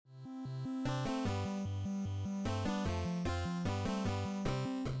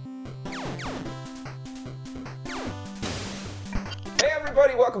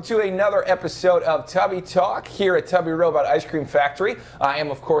everybody. Welcome to another episode of Tubby Talk here at Tubby Robot Ice Cream Factory. I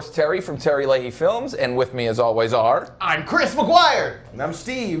am, of course, Terry from Terry Leahy Films, and with me, as always, are... I'm Chris McGuire. And I'm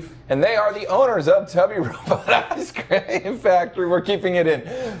Steve. And they are the owners of Tubby Robot Ice Cream Factory. We're keeping it in.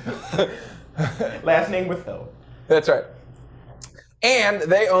 Last name withheld. That's right. And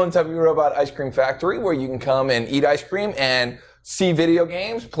they own Tubby Robot Ice Cream Factory, where you can come and eat ice cream and see video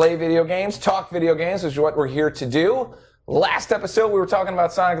games, play video games, talk video games, which is what we're here to do. Last episode, we were talking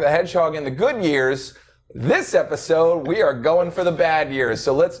about Sonic the Hedgehog in the good years. This episode, we are going for the bad years.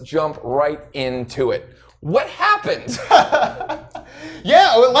 So let's jump right into it. What happened?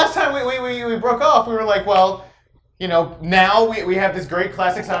 Yeah, last time we broke off, we were like, well, you know, now we have this great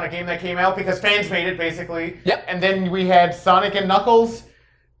classic Sonic game that came out because fans made it, basically. Yep. And then we had Sonic and Knuckles.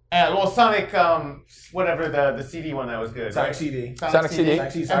 Sonic, whatever the CD one that was good. Sonic right? CD. Sonic CD.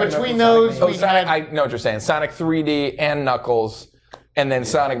 And between those, we had... I know what you're saying. Sonic 3D and Knuckles, and then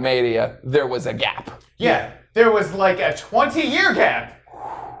Sonic Mania. There was a gap. Yeah, there was like a 20-year gap.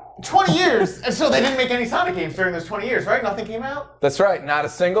 20 years! And so they didn't make any Sonic games during those 20 years, right? Nothing came out? That's right. Not a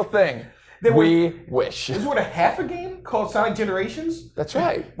single thing. We wish. This was a half a game called Sonic Generations. That's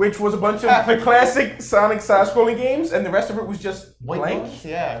right. Which was a bunch of classic Sonic side-scrolling games, and the rest of it was just blank. Noise?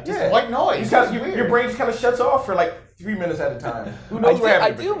 Yeah, just white noise. Your brain just kind of shuts off for like 3 minutes at a time. Who knows what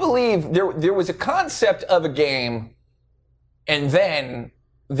happened? I do believe there was a concept of a game, and then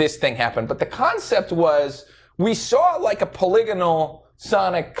this thing happened. But the concept was we saw like a polygonal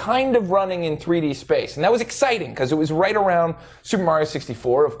Sonic kind of running in 3D space. And that was exciting because it was right around Super Mario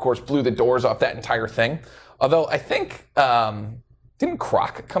 64, of course, blew the doors off that entire thing. Although I think, didn't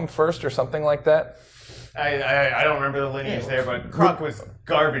Croc come first or something like that? I don't remember the lineage there, but Croc was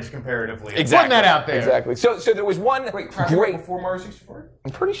garbage comparatively. Exactly. Putting that out there. Exactly. So there was one great... before Mario 64?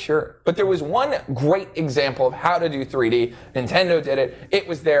 I'm pretty sure. But there was one great example of how to do 3D. Nintendo did it. It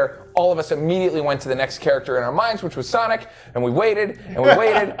was there. All of us immediately went to the next character in our minds, which was Sonic. And we waited, and we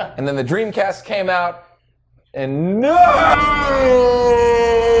waited. And then the Dreamcast came out. And no!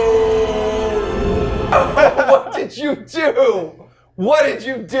 What did you do? What did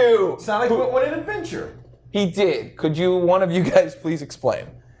you do? Sonic went on an adventure. He did. Could one of you guys please explain?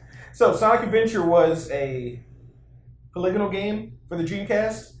 So Sonic Adventure was a polygonal game for the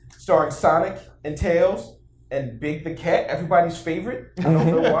Dreamcast, starring Sonic and Tails and Big the Cat, everybody's favorite. I don't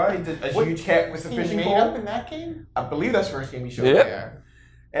know why. A huge cat with a fishing pole. Up in that game? I believe that's the first game he showed. Yeah.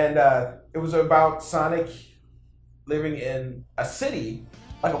 And it was about Sonic living in a city,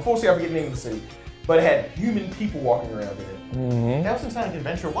 like a full city, I forget the name of the city, but it had human people walking around in it. Mm-hmm. That was in Sonic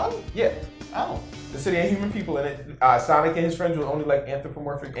Adventure 1? Yeah. Oh. The city had human people in it. Sonic and his friends were only like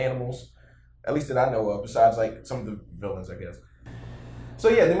anthropomorphic animals, at least that I know of, besides like some of the villains, I guess. So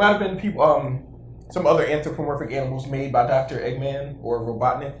yeah, there might have been people, some other anthropomorphic animals made by Dr. Eggman or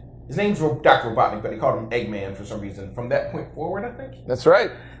Robotnik. His name's Dr. Robotnik, but they called him Eggman for some reason. From that point forward, I think. That's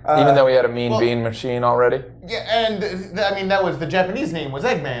right. Even though he had a mean bean machine already. Yeah, and I mean that was the Japanese name was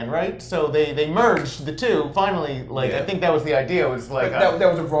Eggman, right? So they merged the two finally. Like I think that was the idea. Was like that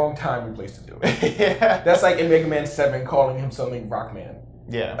was the wrong time and place to do it. Yeah, that's like in Mega Man 7 calling him something Rockman.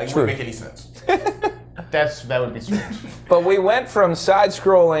 Yeah, like it wouldn't make any sense. That would be strange. But we went from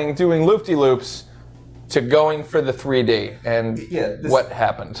side-scrolling, doing loop-de-loops, to going for the 3D. And what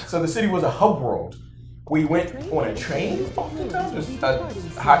happened? So the city was a hub world. We went on a train oftentimes,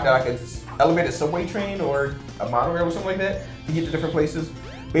 like an elevated subway train or a monorail or something like that to get to different places.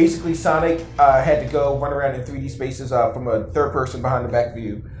 Basically, Sonic had to go run around in 3D spaces from a third person behind the back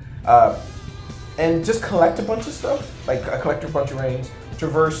view and just collect a bunch of stuff, like collect a bunch of rings,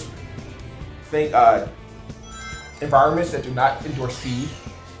 traverse environments that do not endure speed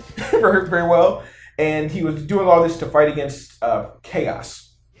very well. And he was doing all this to fight against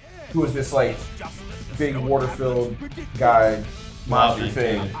Chaos, who was this like big water-filled guy monster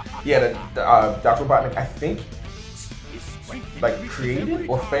thing. Yeah, Dr. Robotnik, I think, like created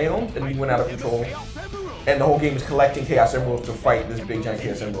or found, and he went out of control. And the whole game is collecting Chaos Emeralds to fight this big giant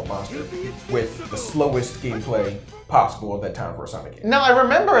Chaos Emerald monster with the slowest gameplay possible at that time for a Sonic game. Now, I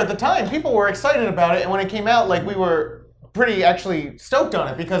remember at the time, people were excited about it, and when it came out, like, we were pretty actually stoked on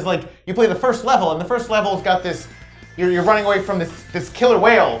it, because, like, you play the first level, and the first level's got this, you're running away from this killer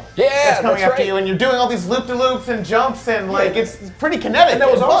whale that's coming after you, and you're doing all these loop-de-loops and jumps, and, like, it's pretty kinetic. And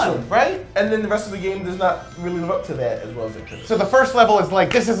that was awesome, fun, right? And then the rest of the game does not really live up to that as well as it could. So the first level is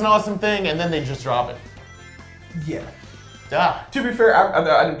like, this is an awesome thing, and then they just drop it. Yeah. Ah. To be fair,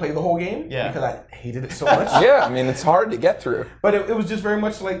 I didn't play the whole game because I hated it so much. Yeah, I mean, it's hard to get through. But it was just very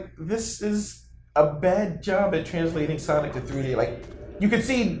much like, this is a bad job at translating Sonic to 3D. Like, you could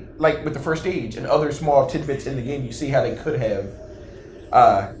see, like, with the first stage and other small tidbits in the game, you see how they could have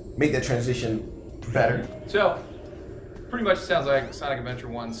made that transition better. So, pretty much sounds like Sonic Adventure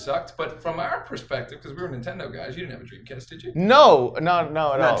 1 sucked, but from our perspective, because we were Nintendo guys, you didn't have a Dreamcast, did you? No, not at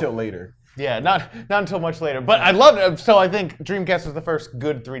all. Not until later. Yeah, not until much later. But I loved it. So I think Dreamcast was the first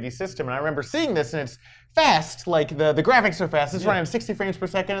good 3D system, and I remember seeing this, and it's fast. Like the graphics are fast. It's running 60 frames per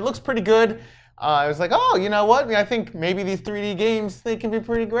second. It looks pretty good. I was like, oh, you know what? I think maybe these 3D games, they can be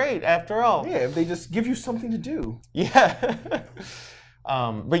pretty great after all. Yeah, if they just give you something to do. Yeah.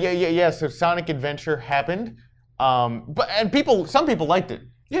 But yeah. So Sonic Adventure happened, some people liked it.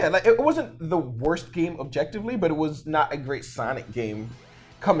 Yeah, like it wasn't the worst game objectively, but it was not a great Sonic game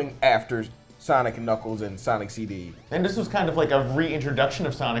coming after Sonic and Knuckles and Sonic CD. And this was kind of like a reintroduction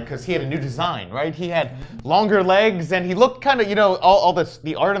of Sonic because he had a new design, right? He had longer legs and he looked kind of, all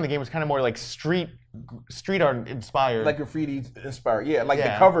the art in the game was kind of more like street art inspired. Like graffiti inspired. Yeah, like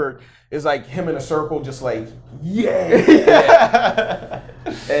the cover is like him in a circle just like, yeah.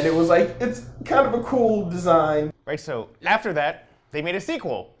 And it was like, it's kind of a cool design. Right, so after that, they made a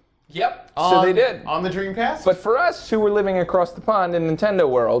sequel. Yep, so they did. On the Dreamcast? But for us, who were living across the pond in Nintendo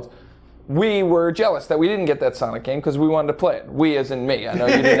world, we were jealous that we didn't get that Sonic game because we wanted to play it. We as in me. I know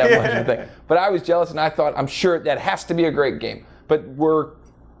you didn't have much of a thing. But I was jealous and I thought, I'm sure that has to be a great game. But we're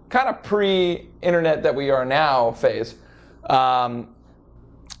kind of pre-internet that we are now phase.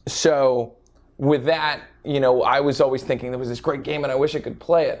 So with that, I was always thinking there was this great game and I wish I could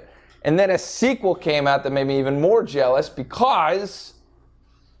play it. And then a sequel came out that made me even more jealous because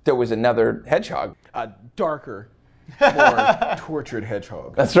there was another hedgehog. A darker, more tortured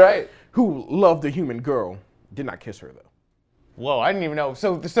hedgehog. That's right. Who loved a human girl. Did not kiss her, though. Whoa, I didn't even know.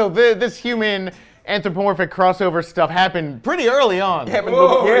 So this human anthropomorphic crossover stuff happened pretty early on. It happened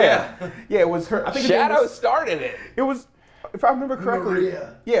Yeah, it was her. I think Shadow started it. It was, if I remember correctly.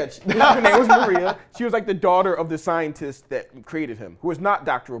 Maria. Yeah, her name was Maria. She was like the daughter of the scientist that created him, who was not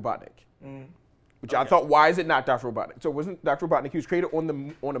Dr. Robotnik. Which I thought, why is it not Dr. Robotnik? So it wasn't Dr. Robotnik. He was created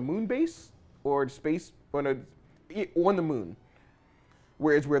on a moon base or space on the moon,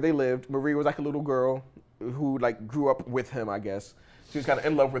 whereas where they lived, Maria was like a little girl who like grew up with him, I guess. She was kind of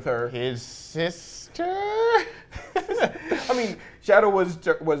in love with her. His sister? I mean, Shadow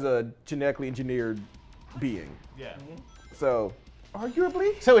was a genetically engineered being. Yeah. So,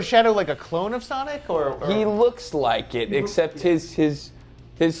 arguably. So is Shadow like a clone of Sonic, or? He looks like it, except his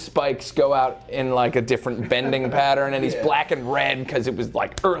spikes go out in like a different bending pattern, and he's black and red because it was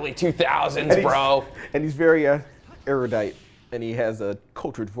like early 2000s, bro. And he's very erudite, and he has a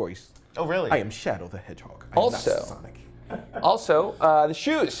cultured voice. Oh, really? I am Shadow the Hedgehog. I am not Sonic. Also, the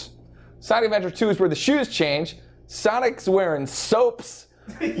shoes. Sonic Adventure 2 is where the shoes change. Sonic's wearing soaps,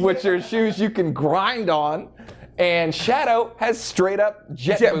 which are shoes you can grind on, and Shadow has straight up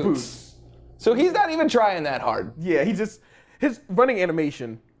jet boots. So he's not even trying that hard. Yeah, his running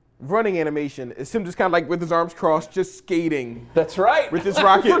animation is him just kind of like with his arms crossed, just skating. That's right. With his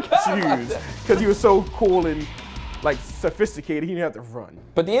rocket shoes, because he was so cool and like sophisticated, he didn't have to run.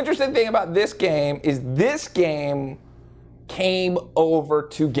 But the interesting thing about this game is this game came over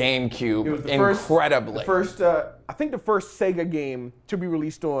to GameCube incredibly. I think the first Sega game to be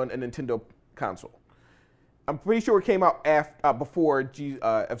released on a Nintendo console. I'm pretty sure it came out before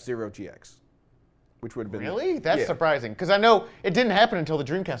F-Zero GX. Which would have been really? That's surprising, because I know it didn't happen until the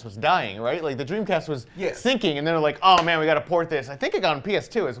Dreamcast was dying, right? Like the Dreamcast was sinking, and then they're like, "Oh man, we got to port this." I think it got on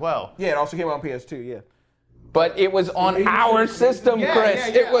PS2 as well. Yeah, it also came out on PS2. Yeah, but it was on our system, Chris.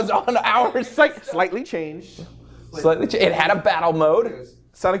 It was on our slightly changed. It had a battle mode.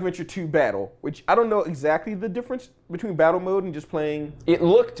 Sonic Adventure 2 Battle, which I don't know exactly the difference between battle mode and just playing. It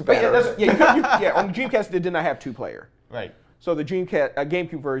looked better. On the Dreamcast it did not have 2-player. Right. So the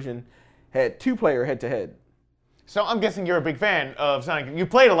GameCube version had 2-player head-to-head. So I'm guessing you're a big fan of Sonic. You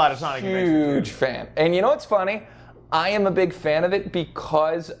played a lot of Sonic Adventure. Huge fan. And you know what's funny? I am a big fan of it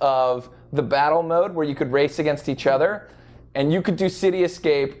because of the battle mode where you could race against each other, and you could do City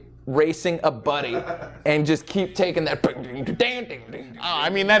Escape racing a buddy and just keep taking that. I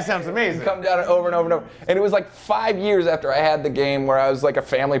mean, that sounds amazing. Come down over and over and over. And it was like 5 years after I had the game where I was like a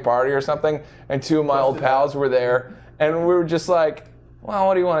family party or something, and 2 of my old pals were there, and we were just like, well,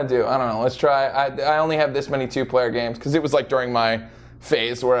 what do you want to do? I don't know. Let's try. I only have this many 2-player games because it was like during my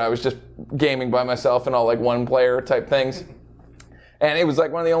phase where I was just gaming by myself and all like 1-player type things. And it was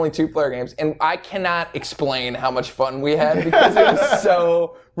like one of the only 2-player games. And I cannot explain how much fun we had because it was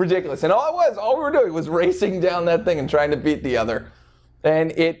so ridiculous. And all we were doing was racing down that thing and trying to beat the other.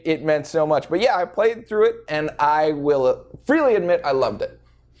 And it meant so much. But yeah, I played through it and I will freely admit I loved it.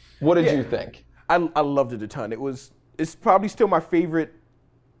 What did you think? I loved it a ton. It's probably still my favorite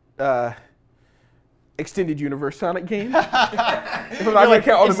extended universe Sonic game. If I'm not gonna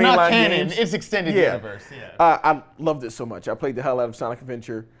count all the mainline games. It's extended universe. Yeah. I loved it so much. I played the hell out of Sonic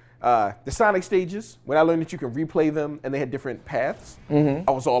Adventure. The Sonic stages, when I learned that you can replay them and they had different paths, I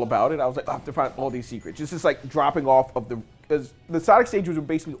was all about it. I was like, I have to find all these secrets. It's just like dropping off of because the Sonic stages were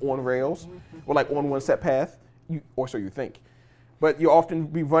basically on rails, or like on one set path, or so you think. But you often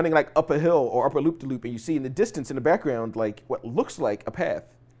be running like up a hill or up a loop-to-loop, and you see in the distance, in the background, like what looks like a path.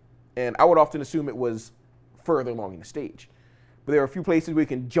 And I would often assume it was further along in the stage. But there are a few places where you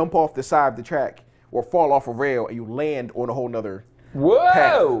can jump off the side of the track or fall off a rail and you land on a whole nother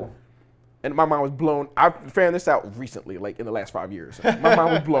path. And my mind was blown. I found this out recently, like in the last 5 years. My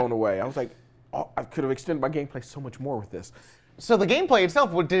mind was blown away. I was like, oh, I could have extended my gameplay so much more with this. So the gameplay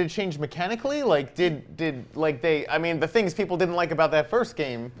itself, did it change mechanically? Like, I mean, the things people didn't like about that first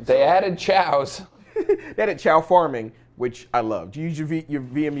game. They added chows. They added chow farming, which I loved. You use your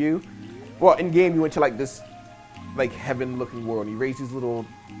VMU. Well, in game, you went to like this, like heaven-looking world. You raise these little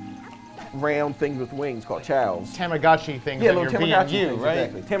round things with wings called chows. Tamagotchi things. Yeah, on little your Tamagotchi VMU, things, right?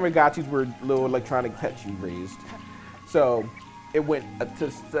 exactly. Tamagotchis were little electronic pets you raised. So it went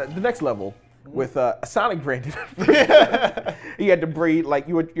to the next level with a Sonic branded. You had to breed, like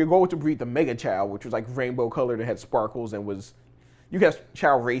your goal was to breed the Mega Chow, which was like rainbow colored and had sparkles and was. You could have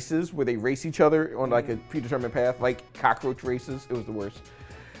chow races where they race each other on like a predetermined path, like cockroach races. It was the worst.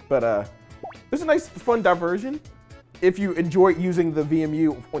 But it's a nice, fun diversion if you enjoy using the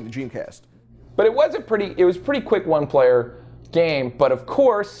VMU on the Dreamcast. But it was pretty quick one-player game. But of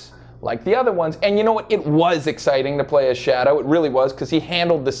course, like the other ones, and you know what? It was exciting to play as Shadow. It really was, because he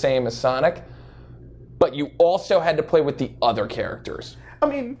handled the same as Sonic. But you also had to play with the other characters. I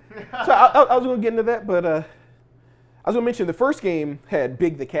mean, so I was going to get into that, but I was going to mention the first game had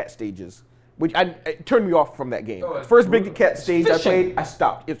Big the Cat stages, which it turned me off from that game. The first Big the Cat stage I played, I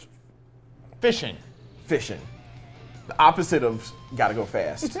stopped. It's fishing. The opposite of gotta go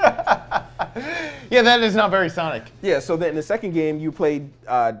fast. Yeah, that is not very Sonic. Yeah, so then in the second game you played,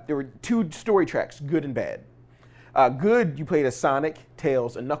 there were two story tracks, good and bad. Good, you played as Sonic,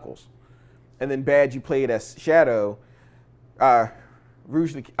 Tails, and Knuckles. And then bad, you played as Shadow,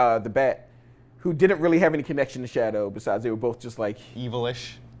 Rouge the Bat, who didn't really have any connection to Shadow, besides they were both just like...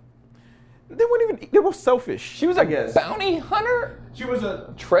 evilish. They weren't even, they were selfish. She was a bounty hunter? She was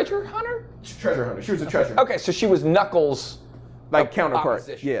a... treasure hunter? Treasure hunter. She was a treasure hunter. Okay, so she was Knuckles' like counterpart.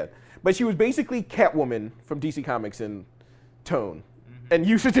 opposition. Yeah. But she was basically Catwoman from DC Comics in tone. And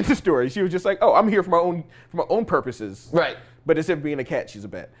used it in the story. She was just like, oh, I'm here for my own purposes. Right. But instead of being a cat, she's a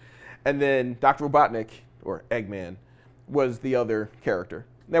bat. And then Dr. Robotnik, or Eggman, was the other character.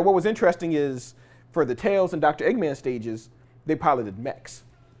 Now, what was interesting is, for the Tails and Dr. Eggman stages, they piloted mechs.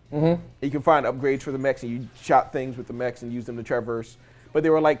 Mm-hmm. You can find upgrades for the mechs, and you shot things with the mechs and use them to traverse. But they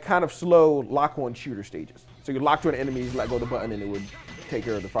were like kind of slow lock-on shooter stages. So you locked on enemies, let go of the button, and it would take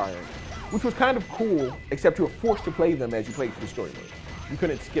care of the firing. Which was kind of cool, except you were forced to play them as you played through the story mode. You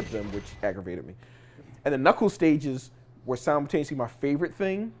couldn't skip them, which aggravated me. And the Knuckles stages were simultaneously my favorite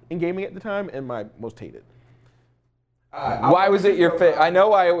thing in gaming at the time and my most hated. Why was it your favorite? I know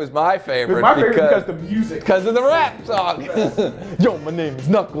why it was my favorite. It was my favorite because the music. Because of the rap song. Yo, my name is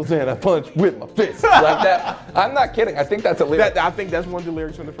Knuckles and I punch with my fist. Like that. I'm not kidding. I think that's a lyric. I think that's one of the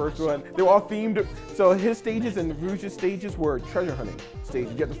lyrics from the first one. They were all themed. So his stages and Rouge's stages were treasure hunting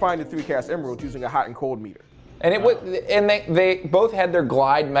stages. You have to find the 3 cast emeralds using a hot and cold meter. And they both had their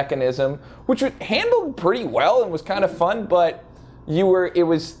glide mechanism, which was handled pretty well and was kind of fun, but it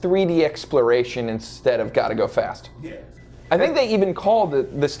was 3D exploration instead of gotta go fast. Yeah. I think they even called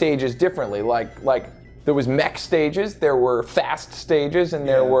the stages differently. Like there was mech stages, there were fast stages, and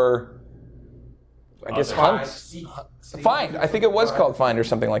there were, I guess, hunts. Find. I think it was called Find or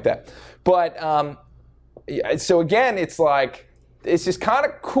something like that. But so again, it's like it's just kind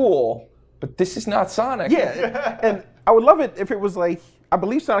of cool. But this is not Sonic. Yeah, and I would love it if it was like, I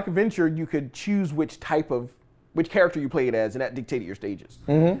believe Sonic Adventure, you could choose which character you played as, and that dictated your stages.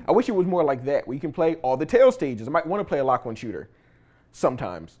 Mm-hmm. I wish it was more like that, where you can play all the Tails stages. I might want to play a lock-on shooter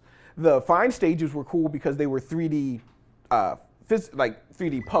sometimes. The Find stages were cool because they were 3D,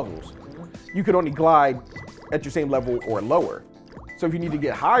 3D puzzles. You could only glide at your same level or lower. So if you need to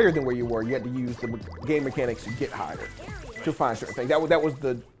get higher than where you were, you had to use the game mechanics to get higher to find certain things. That was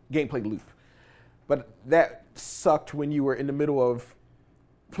the gameplay loop. But that sucked when you were in the middle of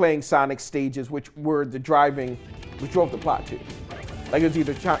playing Sonic stages, which drove the plot too. Like it was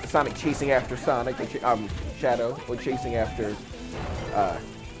either Sonic chasing after Sonic, or Shadow, or chasing after.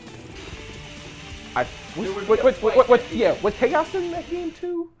 Was Chaos in that game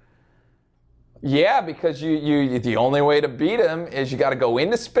too? Yeah, because you the only way to beat him is you got to go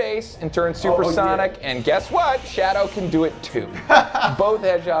into space and turn supersonic, and guess what? Shadow can do it too. Both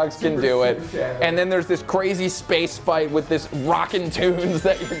hedgehogs can do it. And then there's this crazy space fight with this rockin' tunes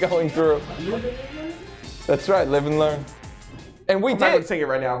that you're going through. That's right, live and learn. And we I'm did. not going to sing it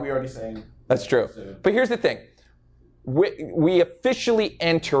right now. We already sang. That's true. But here's the thing. We officially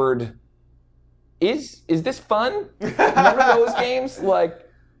entered. Is this fun? Remember those games? Like,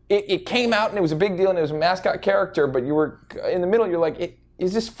 it came out and it was a big deal and it was a mascot character, but you were in the middle, you're like,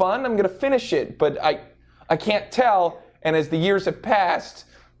 is this fun? I'm going to finish it, but I can't tell. And as the years have passed,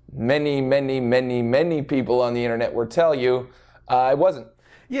 many people on the internet will tell you it wasn't.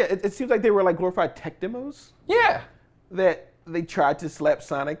 Yeah, it seems like they were like glorified tech demos. Yeah. That they tried to slap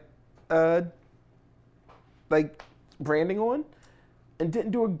Sonic like branding on and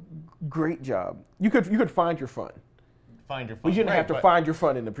didn't do a great job. You could find your fun. Find your fun. But you didn't have to find your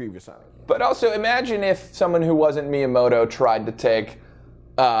fun in the previous Sonic. But also imagine if someone who wasn't Miyamoto tried to take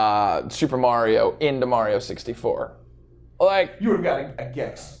Super Mario into Mario 64. Like, You would have got a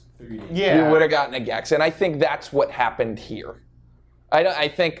Gex 3D. Yeah. you would have gotten a Gex. And I think that's what happened here. I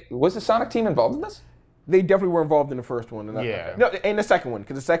think, was the Sonic team involved in this? They definitely were involved in the first one. Yeah. No, and the second one,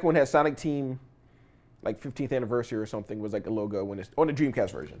 because the second one had Sonic Team, like 15th anniversary or something, was like a logo when it's on the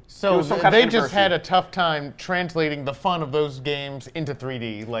Dreamcast version. It So was some kind of they just anniversary. had a tough time translating the fun of those games into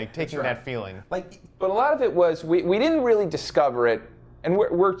 3D, like taking that feeling. Like, But a lot of it was, we didn't really discover it, and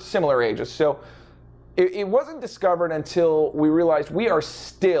we're similar ages, so it wasn't discovered until we realized we are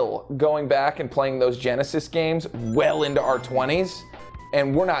still going back and playing those Genesis games well into our 20s,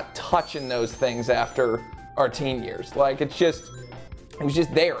 and we're not touching those things after our teen years. Like, it was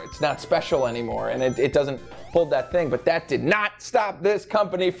just there. It's not special anymore, and it doesn't hold that thing. But that did not stop this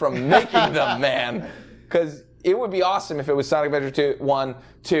company from making them, man. Because it would be awesome if it was Sonic Adventure 1,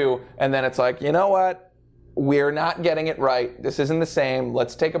 2, and then it's like, you know what? We're not getting it right. This isn't the same.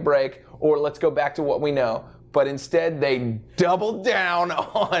 Let's take a break, or let's go back to what we know. But instead, they doubled down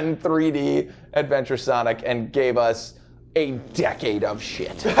on 3D Adventure Sonic and gave us a decade of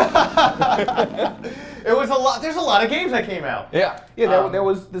shit. It was a lot. There's a lot of games that came out. Yeah. yeah, that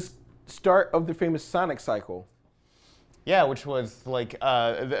was the start of the famous Sonic cycle. Yeah, which was like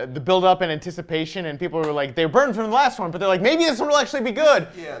the build-up and anticipation, and people were like, they're burned from the last one, but they're like, maybe this one will actually be good.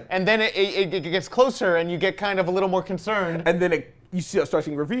 Yeah. And then it gets closer, and you get kind of a little more concerned. And then you start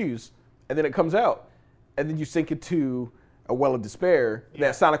seeing reviews, and then it comes out, and then you sink into a well of despair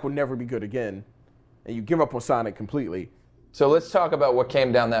that Sonic will never be good again, and you give up on Sonic completely. So let's talk about what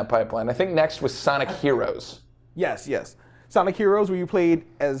came down that pipeline. I think next was Sonic Heroes. Yes. Sonic Heroes, where you played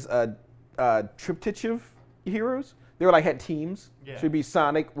as triptych of heroes. They were had teams. Yeah. So it'd be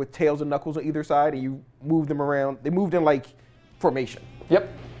Sonic with tails and knuckles on either side, and you move them around. They moved in like formation. Yep.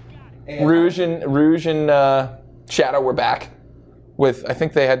 And Rouge and Shadow were back with, I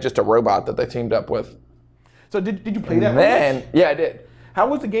think they had just a robot that they teamed up with. So did you play that? Man, yeah, I did. How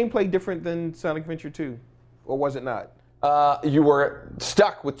was the gameplay different than Sonic Adventure 2? Or was it not? You were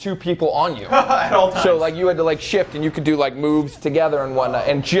stuck with two people on you. At all times. So you had to shift, and you could do moves together and whatnot,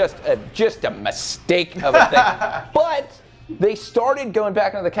 and just a mistake of a thing. But they started going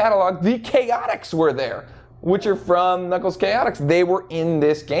back into the catalog. The Chaotix were there, which are from Knuckles Chaotix. They were in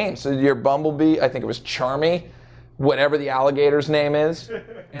this game. So your Bumblebee, I think it was Charmy, whatever the alligator's name is.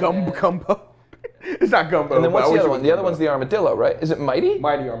 Gumbo. It's not Gumbo. And then what's but I the wish other it one? was The other Gumbo. one's the armadillo, right? Is it Mighty?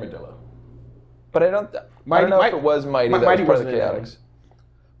 Mighty Armadillo. But I don't know if it was Mighty. That Mighty was part of wasn't the in that Chaotix.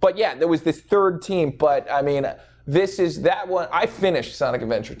 But yeah, there was this third team. But I mean, this is that one. I finished Sonic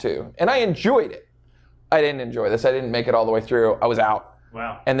Adventure 2, and I enjoyed it. I didn't enjoy this. I didn't make it all the way through. I was out.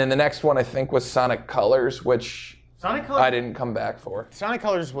 Wow. And then the next one I think was Sonic Colors, which Sonic Colors? I didn't come back for. Sonic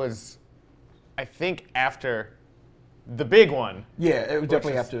Colors was, I think, after the big one. Yeah, it was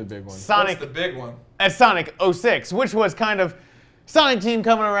definitely after the big one. Sonic big one? at Sonic 06, which was kind of Sonic Team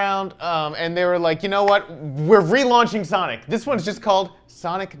coming around, and they were like, you know what? We're relaunching Sonic. This one's just called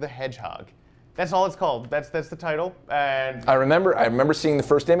Sonic the Hedgehog. That's all it's called. That's the title. And I remember seeing the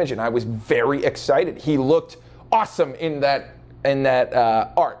first image, and I was very excited. He looked awesome in that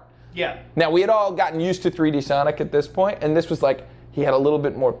art. yeah, Now, we had all gotten used to 3D Sonic at this point, and this was he had a little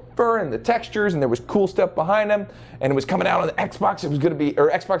bit more fur and the textures, and there was cool stuff behind him, and it was coming out on the Xbox. It was going to be,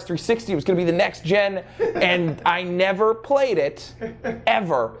 or Xbox 360, it was going to be the next gen, and I never played it,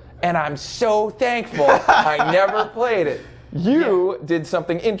 ever, and I'm so thankful I never played it. You did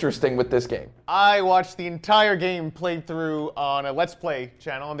something interesting with this game. I watched the entire game played through on a Let's Play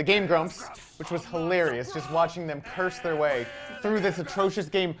channel on the Game Grumps, which was hilarious, just watching them curse their way through this atrocious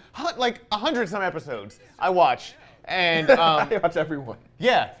game. 100 some episodes I watched. And I watch everyone.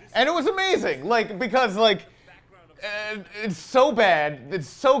 yeah, and it was amazing. Because it's so bad, it's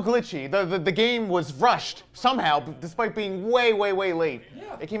so glitchy. The game was rushed somehow, despite being way, way, way late.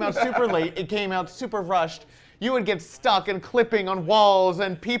 Yeah. It came out super late. It came out super rushed. You would get stuck and clipping on walls,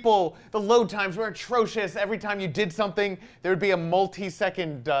 and the load times were atrocious. Every time you did something, there would be a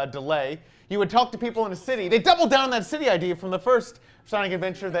multi-second delay. You would talk to people in a city. They doubled down on that city idea from the first Sonic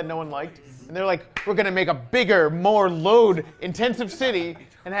Adventure that no one liked. And they're like, we're going to make a bigger, more load-intensive city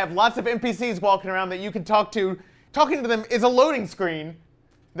and have lots of NPCs walking around that you can talk to. Talking to them is a loading screen.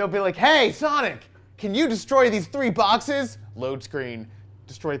 They'll be like, hey, Sonic, can you destroy these 3 boxes? Load screen.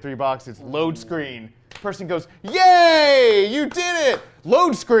 Destroy 3 boxes. Load screen. Person goes, yay, you did it!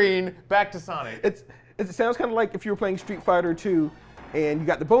 Load screen, back to Sonic. It sounds kind of like if you were playing Street Fighter 2 and you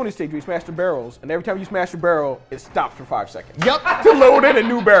got the bonus stage where you smash the barrels, and every time you smash a barrel, it stops for 5 seconds. Yep. To load in a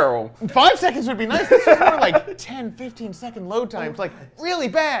new barrel. 5 seconds would be nice. This is more like 10, 15-second load times, like really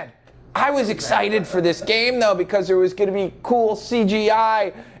bad. I was excited for this game, though, because there was going to be cool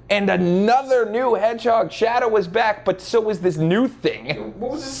CGI, and another new Hedgehog. Shadow was back, but so was this new thing.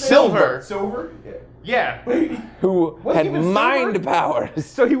 What was his Silver. name? Silver? Yeah. Who had mind powers.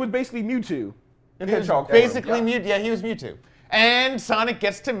 So he was basically Mewtwo. In Hedgehog form. Basically Mewtwo. Yeah, he was Mewtwo. And Sonic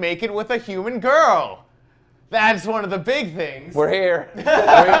gets to make it with a human girl. That's one of the big things. We're here. We've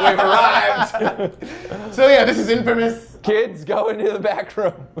arrived. So yeah, this is infamous. Kids, go into the back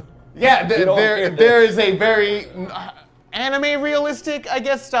room. Yeah, there is a very anime realistic, I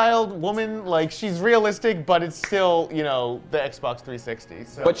guess, styled woman. Like, she's realistic, but it's still, the Xbox 360.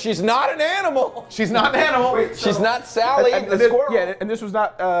 So. But she's not an animal. She's not an animal. Wait, she's not Sally, the squirrel. Yeah, and this was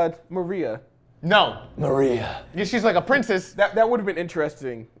not Maria. No. Maria. Yeah, she's like a princess. That would have been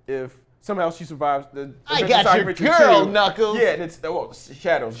interesting if somehow she survives the I got your girl, Knuckles. Yeah, it's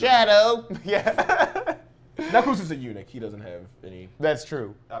Shadow's. Shadow. Yeah. Knuckles is a eunuch. He doesn't have any. That's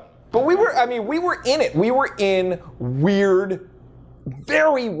true. But we were in it. We were in weird,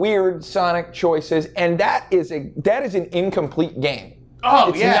 very weird Sonic choices, and that is an incomplete game. Oh,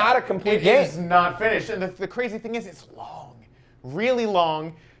 it's not a complete game. It is not finished. And the crazy thing is, it's long, really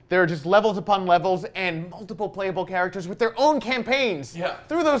long. There are just levels upon levels and multiple playable characters with their own campaigns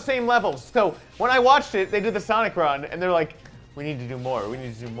through those same levels. So when I watched it, they did the Sonic run, and they're like, we need to do more. We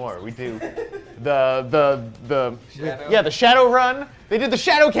need to do more. We do the Shadow run. They did the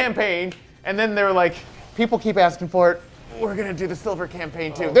Shadow campaign, and then they were like, people keep asking for it. We're gonna do the Silver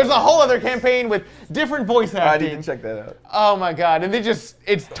campaign too. There's a whole other campaign with different voice acting. I need to check that out. Oh my god! And it's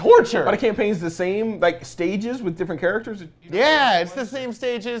torture. Are the campaigns the same, like stages with different characters? Yeah, it's the same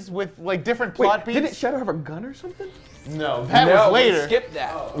stages with like different plot beats. Didn't Shadow have a gun or something? No, that was later. We skipped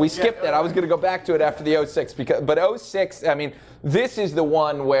that. We skipped that. I was going to go back to it after the 06 but 06. I mean, this is the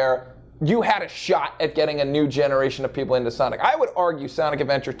one where you had a shot at getting a new generation of people into Sonic. I would argue Sonic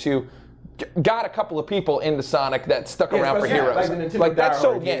Adventure 2 got a couple of people into Sonic that stuck around for Heroes. Like that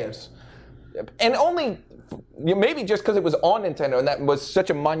sold games. And only maybe just because it was on Nintendo and that was such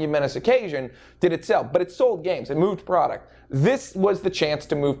a monumentous occasion did it sell. But it sold games. It moved product. This was the chance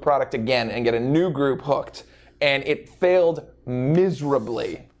to move product again and get a new group hooked. And it failed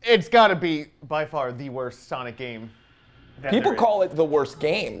miserably. It's got to be by far the worst Sonic game. People call it the worst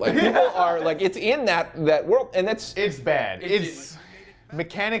game. Like people are like, it's in that world, and it's bad. It's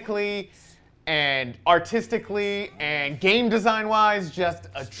mechanically and artistically and game design wise just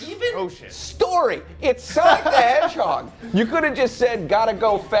atrocious. Story. It's Sonic the Hedgehog. You could have just said, gotta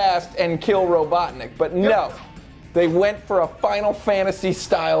go fast and kill Robotnik, but no. They went for a Final Fantasy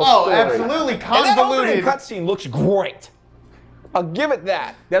style story. Oh, absolutely convoluted. And that opening cutscene looks great. I'll give it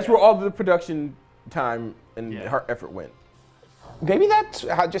that. That's where all the production time and heart effort went. Maybe that's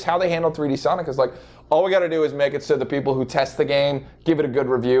how they handled 3D Sonic is like, all we got to do is make it so the people who test the game give it a good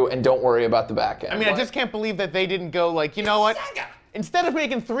review and don't worry about the back end. I mean, I just can't believe that they didn't go like, you know what? Instead of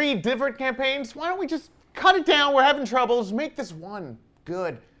making 3 different campaigns, why don't we just cut it down? We're having troubles. Make this one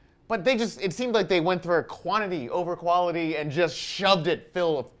good. But it seemed like they went through a quantity over quality and just shoved it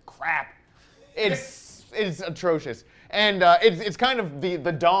full of crap. It's atrocious. And it's kind of the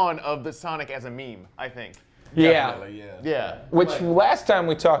dawn of the Sonic as a meme, I think. Yeah. Which last time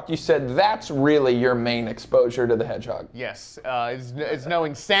we talked, you said that's really your main exposure to the Hedgehog. Yes. It's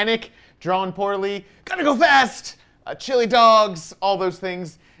knowing Sonic, drawn poorly, gotta go fast, chili dogs, all those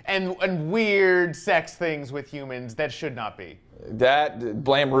things, and weird sex things with humans that should not be.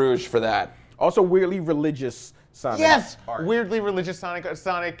 Blame Rouge for that. Also weirdly religious Sonic. Yes, art. Weirdly religious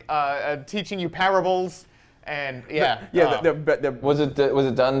Sonic teaching you parables, and Was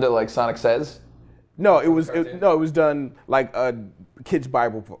it done to like Sonic Says? No, it was done like a kid's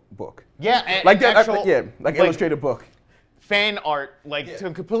Bible book. Yeah, and Like actual, like illustrated book. Fan art,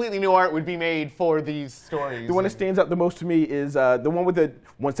 some completely new art would be made for these stories. The one that stands out the most to me is the one with the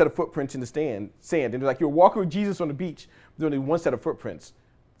one set of footprints in the sand, and they're like, you're walking with Jesus on the beach, with only one set of footprints,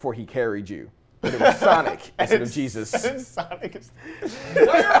 for he carried you. But it was Sonic instead of Jesus. Sonic is...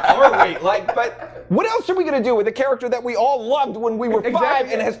 Where are we? But what else are we going to do with a character that we all loved when we were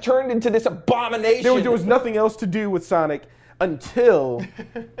 5 and has turned into this abomination? There was nothing else to do with Sonic until...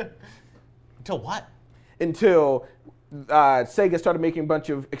 Until what? Until Sega started making a bunch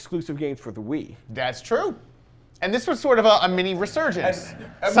of exclusive games for the Wii. That's true. And this was sort of a mini resurgence.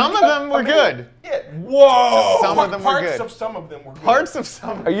 Some of them were good. Yeah. Whoa! Some of them were good. Parts of some of them were good. Parts of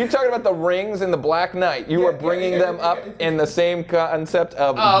some. Are you talking about the rings and the Black Knight? You are bringing them up in the same concept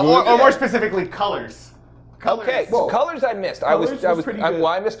of... or more specifically, colors. Okay, well, colors I missed. I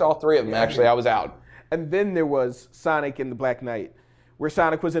missed all 3 of them, actually. I was out. And then there was Sonic and the Black Knight, where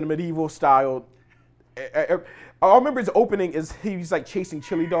Sonic was in a medieval style. I remember his opening is he's like chasing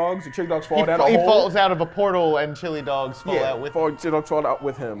chili dogs. The chili dogs fall out of a hole. He falls out of a portal and chili dogs fall out with him. Chili dogs fall out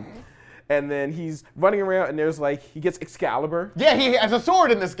with him. And then he's running around and there's like, he gets Excalibur. Yeah, he has a sword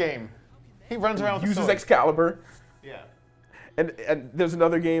in this game. He runs around with a sword. Uses Excalibur. Yeah. And there's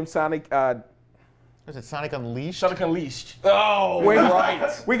another game, Sonic... Was it Sonic Unleashed? Sonic Unleashed. Oh,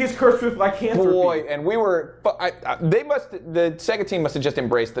 right. We get cursed with lycanthropy. Boy, and we were... the Sega team must have just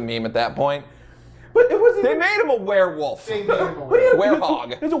embraced the meme at that point. But it wasn't. They made him a werewolf.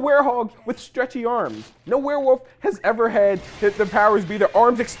 Werehog. There's a werehog with stretchy arms. No werewolf has ever had the powers be their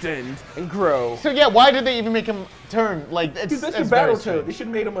arms extend and grow. So yeah, why did they even make him turn? Like, it's Battle Toad. They should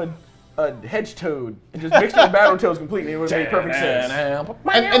have made him a hedge toad and just mixed with Battle Toads completely. It would have made perfect sense.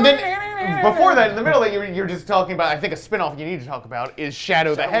 And then before that, in the middle of that, you're just talking about. I think a spinoff you need to talk about is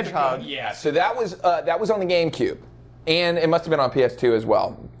Shadow the Hedgehog. Yeah. So that was on the GameCube, and it must have been on PS2 as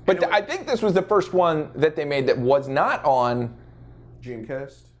well. But I think this was the first one that they made that was not on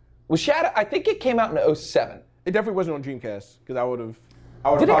Dreamcast. Was Shadow? I think it came out in 07. It definitely wasn't on Dreamcast because I would have.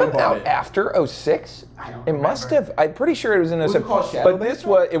 Did it come out after 06? I don't It remember. must have. I'm pretty sure it was in 07. Was it called Shadow But this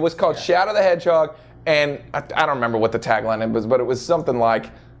was. It was called Shadow the Hedgehog, and I don't remember what the tagline was, but it was something like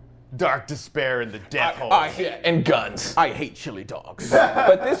Dark despair in the death hole. and guns. I hate chili dogs.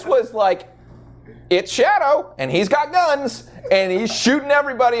 But this was like, it's Shadow, and he's got guns, and he's shooting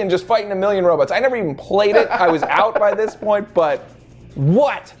everybody and just fighting a million robots. I never even played it. I was out by this point, but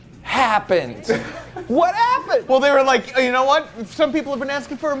what happened? What happened? Well, they were like, you know what? Some people have been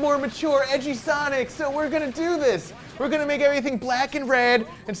asking for a more mature, edgy Sonic, so we're gonna do this. We're gonna make everything black and red,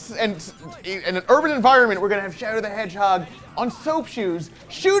 and in an urban environment, we're gonna have Shadow the Hedgehog on soap shoes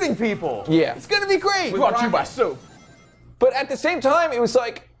shooting people. Yeah. It's gonna be great. Brought to you by soap. But at the same time, it was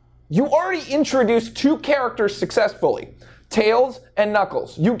like, you already introduced two characters successfully, Tails and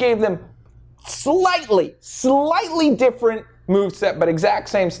Knuckles. You gave them slightly different moveset, but exact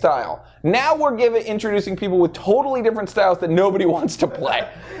same style. Now we're introducing people with totally different styles that nobody wants to play.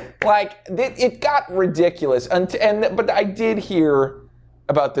 Like, it got ridiculous. But I did hear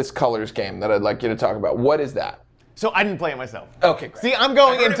about this Colors game that I'd like you to talk about. What is that? So I didn't play it myself. Okay, great. See, I'm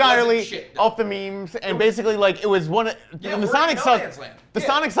going entirely off the memes, and basically, like, it was when the Sonic cycle. The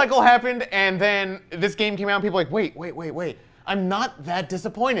Sonic cycle happened, and then this game came out, and people were like, wait. I'm not that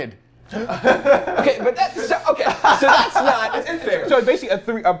disappointed. Okay, but that's okay. So that's not fair. So it's basically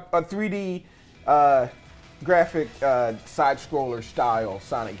a 3D graphic side-scroller style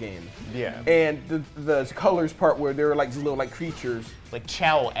Sonic game. Yeah. And the colors part where there are like these little creatures. Like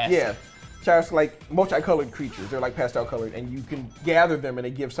Chow-esque. Yeah. Chow's like multicolored creatures. They're like pastel colored, and you can gather them, and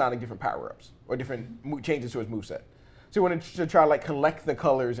they give Sonic different power-ups or different changes to his moveset. So you want to try like collect the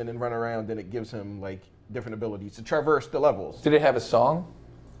colors and then run around, then it gives him like different abilities to traverse the levels. Did it have a song?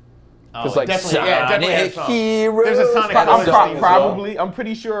 Oh, like definitely has a song. Heroes. There's a Sonic Probably. I'm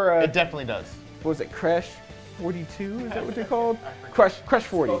pretty sure. It definitely does. What was it? Crash 42? Is that what they're called? Crash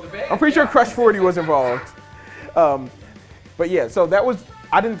 40. I'm pretty sure Crash 40 was involved. But yeah, so that was.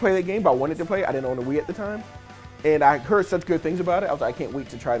 I didn't play that game, but I wanted to play it. I didn't own a Wii at the time, and I heard such good things about it. I was like, I can't wait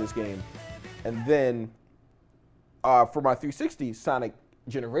to try this game. And then for my 360, Sonic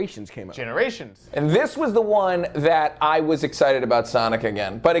Generations came out. Generations. And this was the one that I was excited about Sonic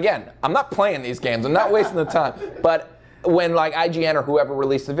again. But again, I'm not playing these games. I'm not wasting the time. But when like IGN or whoever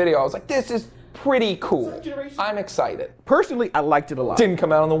released the video, I was like, this is pretty cool. I'm excited. Personally, I liked it a lot. Didn't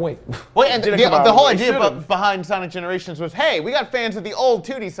come out on the Wii. Well, and the whole idea behind Sonic Generations was, hey, we got fans of the old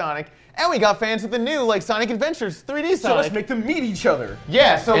 2D Sonic, and we got fans of the new, like, Sonic Adventures 3D Sonic. So let's make them meet each other.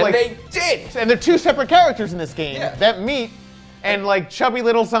 Yeah, so and like... they did! And they're two separate characters in this game that meet And like chubby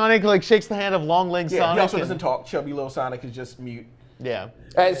little Sonic like shakes the hand of long leg Sonic. He also doesn't talk. Chubby little Sonic is just mute. Yeah.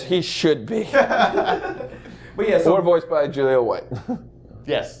 As he should be. But yeah, so Or voiced by Julia White.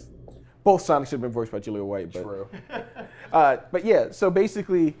 Yes. both Sonics have been voiced by Julia White. But, True. But yeah, so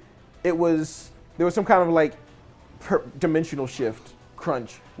basically, there was some kind of like dimensional shift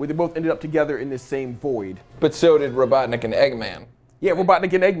crunch where they both ended up together in this same void. But so did Robotnik and Eggman. Yeah,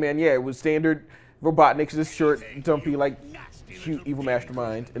 Robotnik and Eggman. Yeah, it was standard. Robotnik's this short, dumpy, like cute evil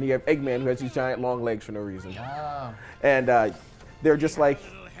mastermind, and you have Eggman who has these giant long legs for no reason. Oh. And they're just like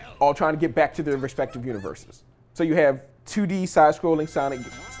all trying to get back to their respective universes. So you have 2D side-scrolling Sonic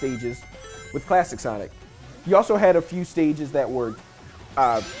stages with classic Sonic. You also had a few stages that were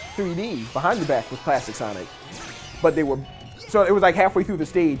 3D behind the back with classic Sonic, but they were so it was like halfway through the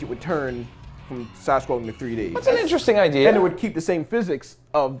stage it would turn from side-scrolling to 3D. That's an interesting idea. And it would keep the same physics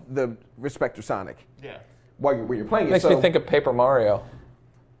of the respective Sonic. Yeah. While you're playing it. Makes me think of Paper Mario.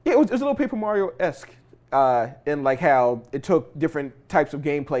 Yeah, it was a little Paper Mario-esque in like how it took different types of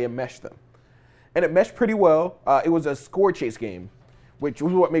gameplay and meshed them. And it meshed pretty well. It was a score chase game, which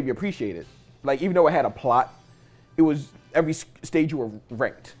was what made me appreciate it. Like even though it had a plot, it was every stage you were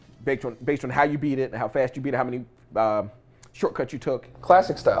ranked based on how you beat it and how fast you beat it, how many shortcuts you took.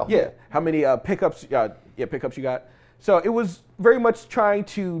 Classic style. Yeah, how many pickups you got. So it was very much trying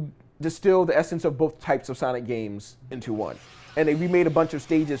to distill the essence of both types of Sonic games into one. And they remade a bunch of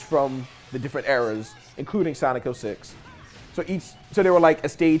stages from the different eras, including Sonic 06. So there were like a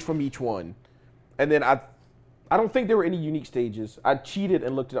stage from each one. And then I don't think there were any unique stages. I cheated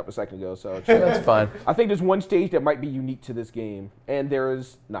and looked it up a second ago, so That's fine. I think there's one stage that might be unique to this game, and there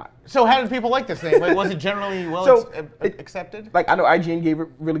is not. So how did people like this thing? Like, was it generally well accepted? Like I know IGN gave it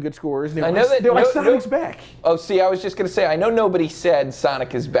really good scores. I know that they're like Sonic's back. Oh, see, I was just gonna say, I know nobody said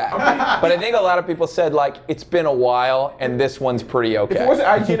Sonic is back, but I think a lot of people said like it's been a while, and this one's pretty okay. If it wasn't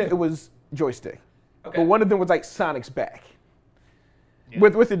IGN, it was Joystick. Okay. But one of them was like Sonic's back,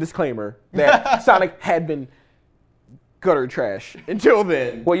 with the disclaimer that Sonic had been gutter trash until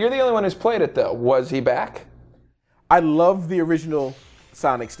then. Well, you're the only one who's played it though. Was he back? I love the original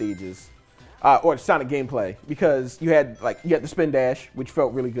Sonic stages, or Sonic gameplay, because you had the spin dash, which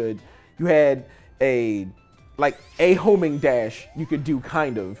felt really good. You had a homing dash you could do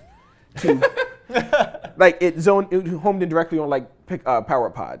kind of, to like it homed in directly on power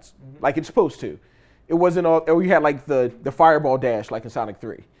up pods, like it's supposed to. It wasn't all. Or you had like the fireball dash like in Sonic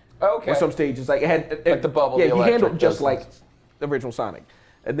 3. Okay. Or some stages like it had Like the bubble, Yeah, the you handled electric, just those like things. the original Sonic,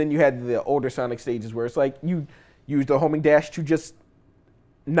 and then you had the older Sonic stages where it's like you use the homing dash to just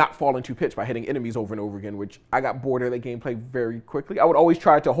not fall into pits by hitting enemies over and over again, which I got bored of that gameplay very quickly. I would always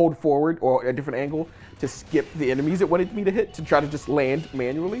try to hold forward or a different angle to skip the enemies it wanted me to hit to try to just land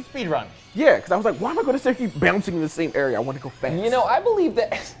manually. Speed run. Yeah, because I was like, why am I going to keep bouncing in the same area? I want to go fast. You know, I believe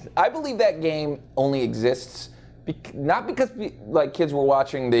that game only exists not because kids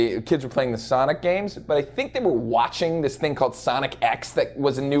were playing the Sonic games, but I think they were watching this thing called Sonic X that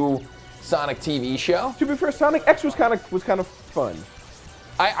was a new Sonic TV show. To be fair, Sonic X was kind of fun.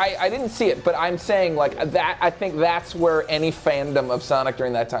 I didn't see it, but I'm saying like that. I think that's where any fandom of Sonic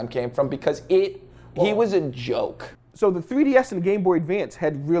during that time came from because he was a joke. So the 3DS and the Game Boy Advance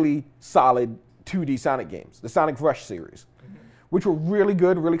had really solid 2D Sonic games, the Sonic Rush series, which were really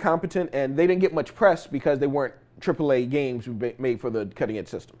good, really competent, and they didn't get much press because they weren't AAA games made for the cutting-edge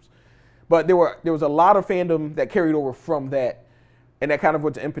systems. But there was a lot of fandom that carried over from that, and that kind of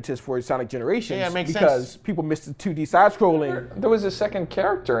was the impetus for Sonic Generations. Yeah, it makes because sense. People missed the 2D side-scrolling. There was a second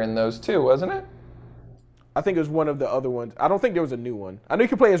character in those too, wasn't it? I think it was one of the other ones. I don't think there was a new one. I know you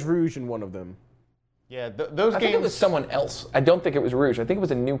could play as Rouge in one of them. Yeah, those I games. think it was someone else. I don't think it was Rouge. I think it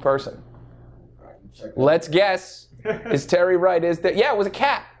was a new person. Let's guess. Is Terry right? Yeah, it was a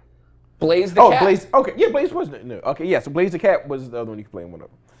cat. Blaze the cat. Blaze. Okay, yeah, Blaze wasn't new. Okay, yeah, so Blaze the cat was the other one you could play in one of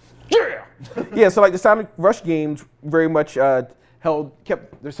them. Yeah. Yeah, so like the Sonic Rush games very much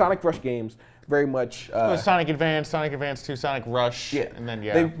kept the Sonic Rush games very much. Sonic Advance, Sonic Advance 2, Sonic Rush, and then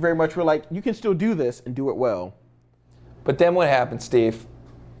they very much were like, you can still do this and do it well. But then what happened, Steve?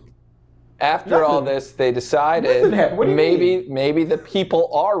 After all this, they decided Nothing happened. What do you mean? maybe the people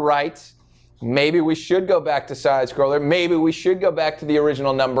are right. Maybe we should go back to side scroller. Maybe we should go back to the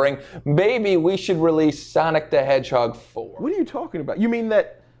original numbering. Maybe we should release Sonic the Hedgehog 4. What are you talking about? You mean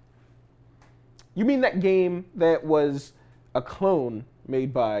that game that was a clone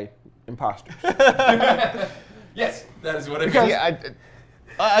made by imposters? Yes, that is what it Because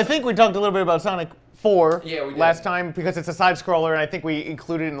I think we talked a little bit about Sonic 4 Yeah, we did. last time because it's a side scroller, and I think we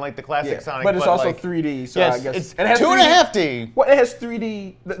included it in like the classic Sonic. But it's also like, 3D, so yes, I guess it's and it has 2.5D. Well, it has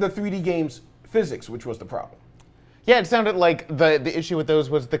 3D, the 3D games physics, which was the problem. Yeah, it sounded like the issue with those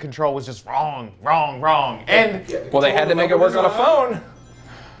was the control was just wrong. And Well, they had to make it work on a phone.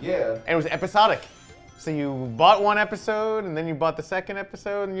 Yeah. And it was episodic. So you bought one episode, and then you bought the second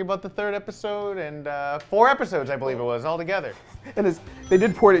episode, and you bought the third episode, and 4 episodes, I believe it was, altogether. And they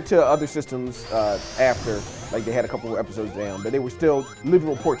did port it to other systems after, like they had a couple of episodes down, but they were still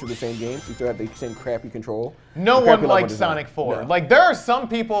literal ports of the same game, so you still had the same crappy control. No The one crappy liked level design. Sonic 4. No. Like, there are some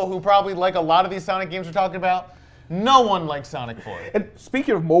people who probably like a lot of these Sonic games we're talking about. No one likes Sonic 4. And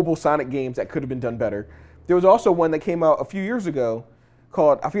speaking of mobile Sonic games that could have been done better, there was also one that came out a few years ago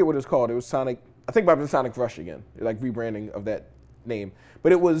called, I forget what it was called, it was Sonic, I think it might have been Sonic Rush again, like rebranding of that name.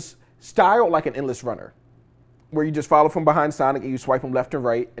 But it was styled like an endless runner, where you just follow from behind Sonic and you swipe him left and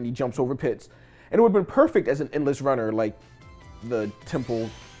right and he jumps over pits. And it would have been perfect as an endless runner, like the Temple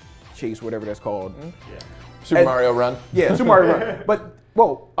Chase, whatever that's called. Yeah. Super Mario Run. Yeah, Super Mario Run. But,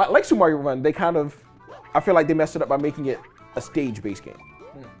 well, like Super Mario Run, they kind of, I feel like they messed it up by making it a stage-based game.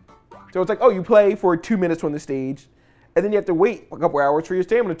 So it's like, oh, you play for 2 minutes on the stage, and then you have to wait a couple hours for your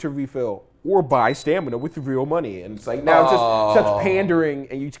stamina to refill, or buy stamina with real money. And it's like, now it's just such pandering,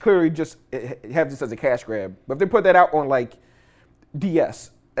 and you clearly just have this as a cash grab. But if they put that out on like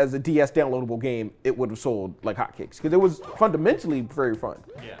DS, as a DS downloadable game, it would have sold like hotcakes, because it was fundamentally very fun.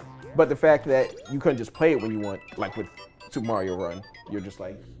 Yeah. But the fact that you couldn't just play it when you want, like with Super Mario Run, you're just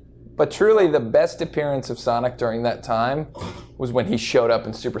like... But truly, the best appearance of Sonic during that time was when he showed up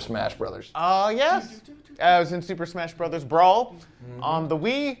in Super Smash Brothers. Yes. I was in Super Smash Bros. Brawl on the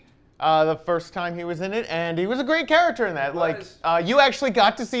Wii. The first time he was in it, and he was a great character in that. Like, you actually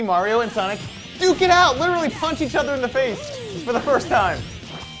got to see Mario and Sonic duke it out, literally punch each other in the face for the first time,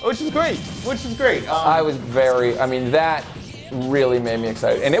 which is great. That really made me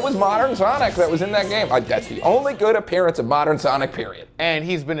excited. And it was modern Sonic that was in that game. That's the only good appearance of modern Sonic, period. And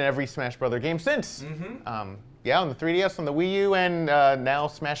he's been in every Smash Brothers game since. On the 3DS, on the Wii U, and now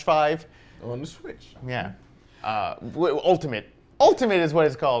Smash 5. On the Switch. Yeah. Ultimate. Ultimate is what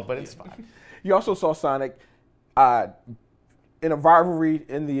it's called, but it's fine. You also saw Sonic in a rivalry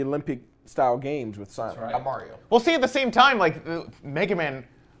in the Olympic-style games with Sonic. Right. Mario. Well, see, at the same time, like, Mega Man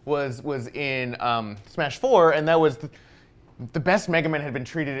was in Smash 4, and that was the best Mega Man had been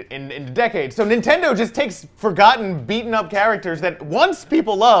treated in decades. So Nintendo just takes forgotten, beaten-up characters that once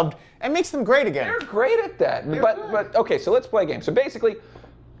people loved and makes them great again. They're great at that. But okay, so let's play a game. So basically,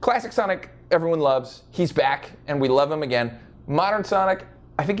 classic Sonic, everyone loves. He's back, and we love him again. Modern Sonic,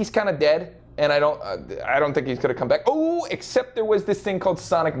 I think he's kind of dead, and I don't think he's gonna come back. Oh, except there was this thing called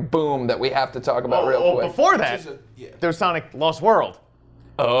Sonic Boom that we have to talk about real quick. Before that, there's Sonic Lost World.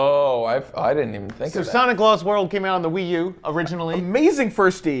 Oh, I didn't even think of that. So Sonic Lost World came out on the Wii U originally. Amazing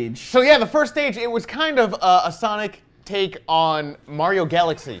first stage. So yeah, the first stage, it was kind of a Sonic take on Mario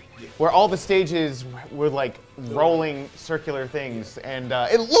Galaxy, where all the stages were like rolling circular things, and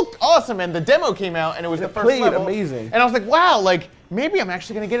it looked awesome. And the demo came out, and it was the first level. Amazing. And I was like, wow, like maybe I'm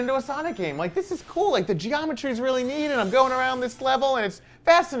actually gonna get into a Sonic game. Like this is cool. Like the geometry is really neat, and I'm going around this level, and it's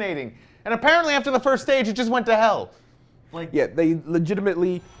fascinating. And apparently, after the first stage, it just went to hell. Like, yeah, they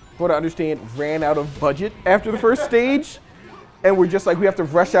legitimately, from what I understand, ran out of budget after the first stage, and we're just like, we have to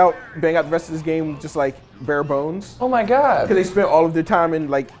rush out, bang out the rest of this game just like bare bones. Oh my God. Because they spent all of their time in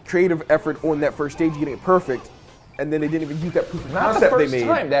like creative effort on that first stage, getting it perfect, and then they didn't even use that proof of Not the concept first they made.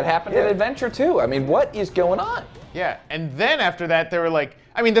 time. That happened at Adventure too. I mean, what is going on? Yeah, and then after that, they were like,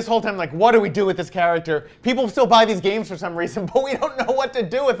 I mean, this whole time, like, what do we do with this character? People still buy these games for some reason, but we don't know what to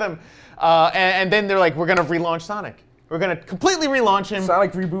do with them. And then they're like, we're gonna relaunch Sonic. We're gonna completely relaunch him.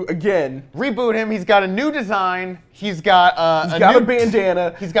 Sonic reboot again. Reboot him. He's got a new design. He's got a new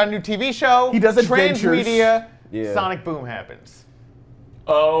bandana. He's got a new TV show. He does adventures. Transmedia. Yeah. Sonic Boom happens.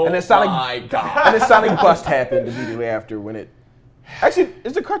 Oh and then Sonic, my God. And then Sonic Bust happened immediately after when it... Actually,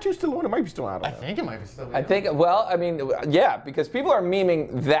 is the cartoon still on? It might be still on. I think it might be still on. I think, well, I mean, yeah, because people are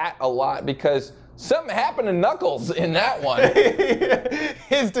memeing that a lot because something happened to Knuckles in that one.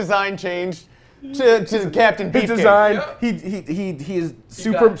 His design changed to Captain Beefcake. His design, he is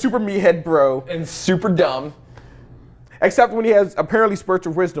super meathead bro. And super dumb. Except when he has apparently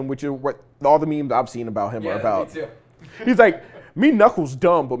spiritual wisdom, which is what all the memes I've seen about him are about. Me too. He's like, me Knuckles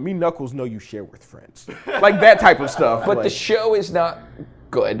dumb, but me Knuckles know you share with friends. Like that type of stuff. But like, the show is not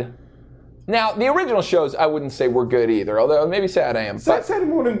good. Now, the original shows I wouldn't say were good either, although maybe Sad AM. Saturday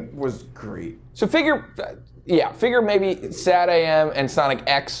Morning was great. So figure maybe Sad AM and Sonic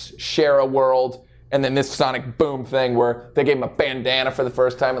X share a world, and then this Sonic Boom thing where they gave him a bandana for the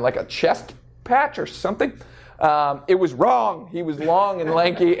first time and like a chest patch or something. It was wrong. He was long and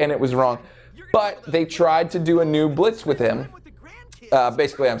lanky, and it was wrong. But they tried to do a new Blitz with him.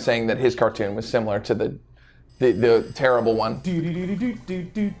 Basically, I'm saying that his cartoon was similar to the the terrible one.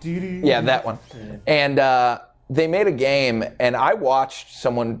 Yeah, that one. And they made a game, and I watched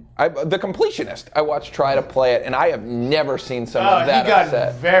someone, the completionist, I watched try to play it, and I have never seen someone that he got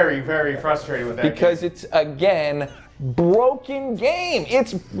upset. very, very frustrated with that Because game. it's, again, broken game.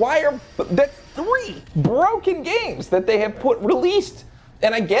 That's 3 broken games that they have released.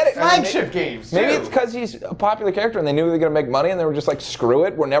 And I get it. Flagship games, Maybe too. it's because he's a popular character and they knew they were going to make money and they were just like, screw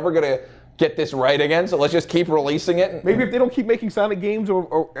it, we're never going to get this right again, so let's just keep releasing it. Maybe if they don't keep making Sonic games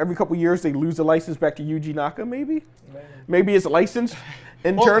or every couple years they lose the license back to Yuji Naka, maybe? Maybe it's licensed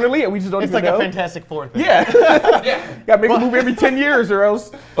internally and we just don't It's even like know. a Fantastic Four thing. Yeah. Gotta make a movie every 10 years or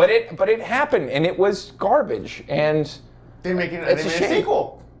else. But it happened and it was garbage and They make it It's they a made a shame.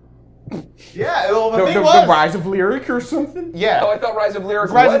 sequel. Yeah, well, the The, thing the was... Rise of Lyric or something? Yeah. Oh, I thought Rise of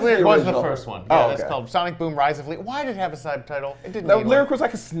Lyric Rise of was Lyric the was the original. first one. Oh, Yeah, okay. that's called Sonic Boom Rise of Lyric. Why did it have a subtitle? It didn't The need Lyric one. was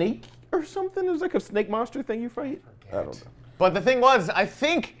like a snake or something? It was like a snake monster thing you fight? I don't know. But the thing was, I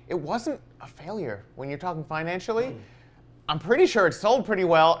think it wasn't a failure when you're talking financially. I'm pretty sure it sold pretty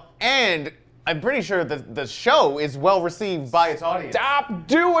well, and I'm pretty sure the show is well received by its audience. Stop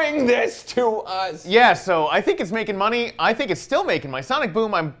doing this to us. Yeah, so I think it's making money. I think it's still making money. Sonic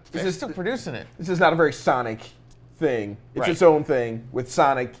Boom, I'm still producing it. This is not a very Sonic thing. It's Right. its own thing with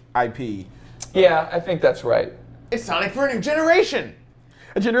Sonic IP. Yeah, I think that's right. It's Sonic for a new generation.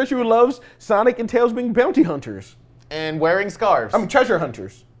 A generation who loves Sonic and Tails being bounty hunters. And wearing scarves. I mean, treasure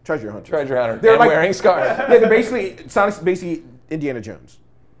hunters. Treasure hunters. Treasure hunter. They're and like- wearing scarves. Yeah, they're basically, Sonic's basically Indiana Jones,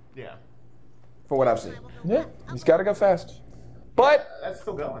 yeah. for what I've seen. Yeah, he's got to go fast. But That's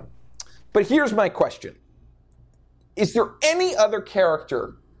still going. here's my question. Is there any other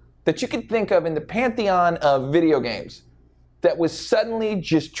character that you could think of in the pantheon of video games that was suddenly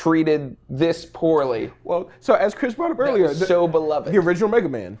just treated this poorly? Well, so as Chris brought up That earlier, was so beloved. the original Mega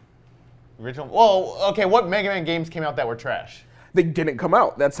Man, Original. Well, okay, what Mega Man games came out that were trash? they didn't come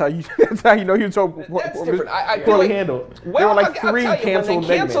out. That's how you know he was so That's different. I feel poorly like- handled. Well, there were like I'll 3 tell you, canceled when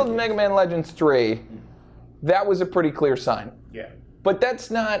they canceled Mega Man. Mega Man Legends 3, that was a pretty clear sign. Yeah. But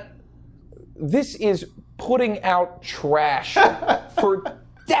that's not. This is putting out trash for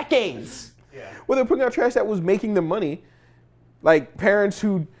decades. Well, they're putting out trash that was making them money. Like parents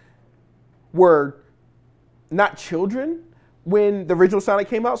who were not children when the original Sonic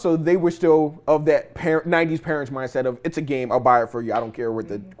came out, so they were still of that 90s parents mindset of, it's a game, I'll buy it for you, I don't care what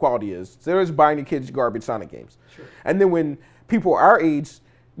the quality is. So they're just buying your kids garbage Sonic games. Sure. And then when people our age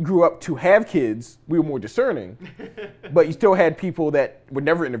grew up to have kids, we were more discerning. But you still had people that were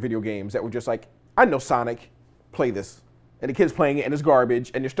never into video games that were just like, I know Sonic, play this. And the kid's playing it and it's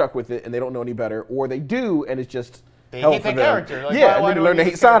garbage and they're stuck with it and they don't know any better, or they do and it's just They hell hate for that them. character. Like, yeah, why and then do they learn I to use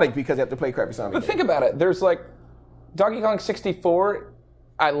hate this character? Sonic because they have to play crappy Sonic But games. think about it. There's like Donkey Kong 64,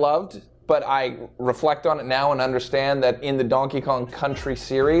 I loved, but I reflect on it now and understand that in the Donkey Kong Country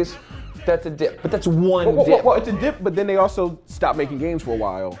series, that's a dip. But that's one dip. Well, it's a dip, but then they also stopped making games for a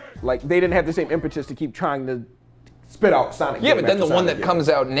while. Like, they didn't have the same impetus to keep trying to spit out Sonic Yeah, game but then after the one Sonic that game. comes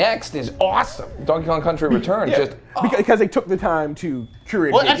out next is awesome. Donkey Kong Country Return. Yeah, Just because they took the time to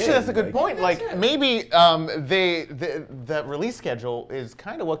curate. Well, the actually, game. that's a good point. Like, maybe the release schedule is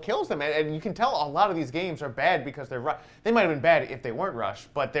kind of what kills them. And you can tell a lot of these games are bad because they're rushed. They might have been bad if they weren't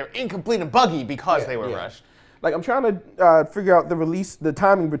rushed, but they're incomplete and buggy because they were rushed. Like, I'm trying to figure out the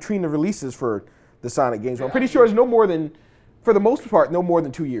timing between the releases for the Sonic games. I'm pretty sure it's no more than, for the most part, no more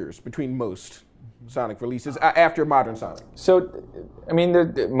than 2 years between most Sonic releases after modern Sonic. so, I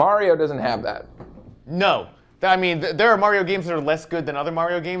mean, Mario doesn't have that. No. I mean, there are Mario games that are less good than other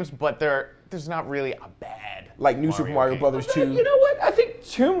Mario games, but there's not really a bad Like New Super Mario game. Brothers 2. You know what? I think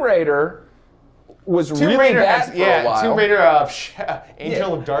Tomb Raider was Tomb really Raider bad has, for a while. Tomb Raider,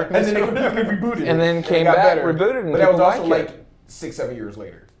 Angel of Darkness. And then they rebooted. And then it came got back, better. rebooted, and But that was people also like like 6-7 years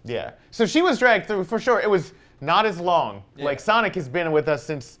later. Yeah. So she was dragged through for sure. It was not as long. Like Sonic has been with us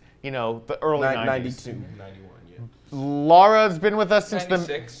since, the early 90s. 92, 91, yeah. Laura's been with us since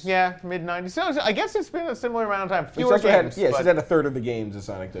 96. the mid 90s. So I guess it's been a similar amount of time. She's Fewer also had, games, she's but had a third of the games in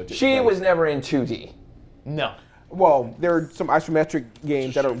Sonic though. Too. She Like, was never in 2D. no. Well, there are some isometric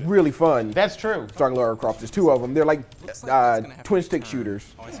games that are really fun. That's true. Starring Lara Croft. There's 2 of them. They're like twin stick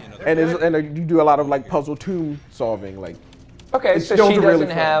shooters, and you do a lot of like puzzle tomb solving. Like, Okay, It's so still she really doesn't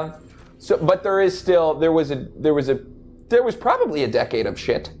fun. have. So, but there is still there was probably a decade of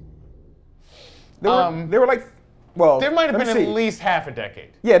shit. there were like, well, There might have let been me at see. least half a decade.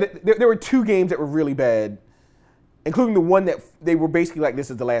 Yeah, there were 2 games that were really bad, including the one that they were basically like, this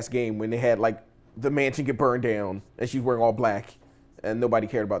is the last game, when they had like the mansion get burned down and she's wearing all black, and nobody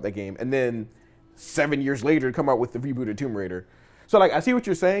cared about that game. And then 7 years later, come out with the rebooted Tomb Raider. So like, I see what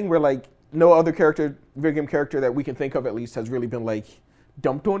you're saying, where like no other character, video game character that we can think of at least, has really been like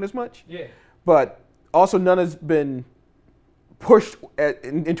dumped on as much. Yeah. But also none has been pushed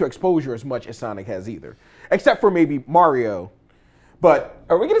into exposure as much as Sonic has either, except for maybe Mario. But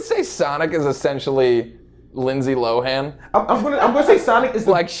are we gonna say Sonic is essentially Lindsay Lohan? I'm gonna say Sonic is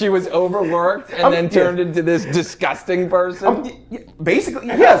like she was overworked and then turned into this disgusting person. Basically,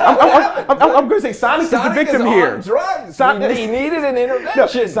 yes. I'm gonna say Sonic is the victim here. Drugs. He needed an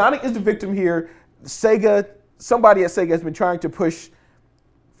intervention. No, Sonic is the victim here. Somebody at Sega has been trying to push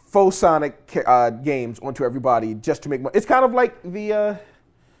faux Sonic games onto everybody just to make money. It's kind of like the.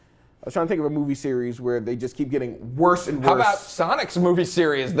 I was trying to think of a movie series where they just keep getting worse and worse. How about Sonic's movie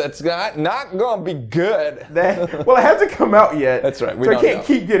series that's not going to be good? Well, it hasn't come out yet. That's right. So it can't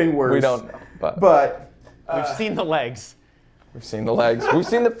keep getting worse. We don't know. But we've seen the legs. We've seen the legs. We've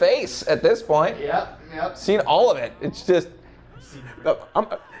seen the face at this point. Yep. Seen all of it. It's just...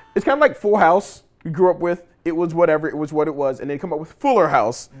 It's kind of like Full House we grew up with. It was whatever. It was what it was. And then come up with Fuller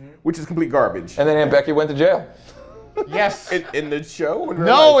House, which is complete garbage. And then Aunt Becky went to jail. Yes. In the show?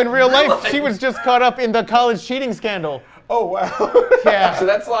 In real life. She was just caught up in the college cheating scandal. Oh, wow. Yeah. So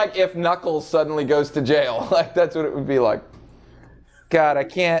that's like if Knuckles suddenly goes to jail. Like, that's what it would be like. God, I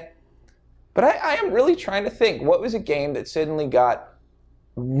can't. But I am really trying to think. What was a game that suddenly got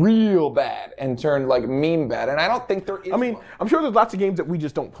real bad and turned, like, meme bad? And I don't think there is one. I'm sure there's lots of games that we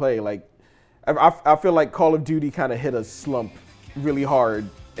just don't play. Like, I feel like Call of Duty kind of hit a slump really hard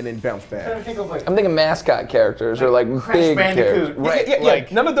and then bounced back. I'm thinking mascot characters or like big characters. Right. Yeah.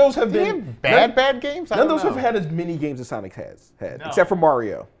 None of those have been bad games. None of those have had as many games as Sonic has had, except for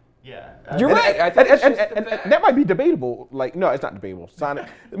Mario. Yeah. You're right. I think and that might be debatable. Like, no, it's not debatable.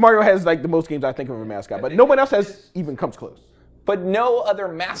 Mario has like the most games I think of a mascot, but no one else has even comes close. But no other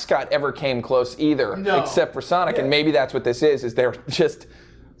mascot ever came close either, except for Sonic. And maybe that's what this is they're just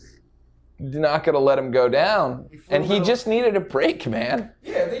not going to let him go down. And he just needed a break, man.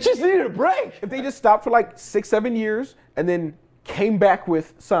 Yeah, they just needed a break. If they just stopped for like 6-7 years and then came back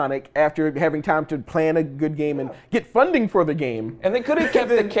with Sonic after having time to plan a good game and get funding for the game. And they could have kept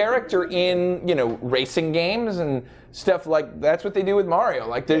the character in, racing games and stuff like that's what they do with Mario.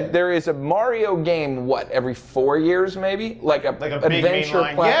 Like there is a Mario game, every 4 years maybe? Like a adventure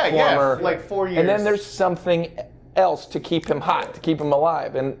platformer. Yeah, like 4 years. And then there's something else to keep him hot, to keep him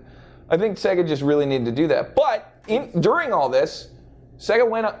alive. And I think Sega just really needed to do that. But during all this,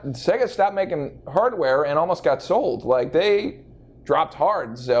 Sega stopped making hardware and almost got sold. Like they dropped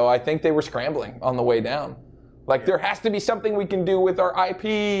hard. So I think they were scrambling on the way down. Like there has to be something we can do with our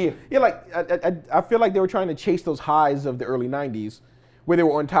IP. Yeah, like I feel like they were trying to chase those highs of the early 90s where they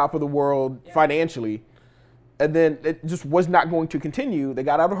were on top of the world financially. And then it just was not going to continue. They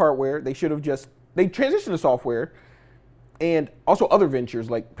got out of hardware. They transitioned to software. And also other ventures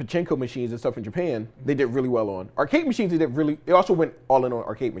like pachinko machines and stuff in Japan, they did really well on. Arcade machines, they also went all in on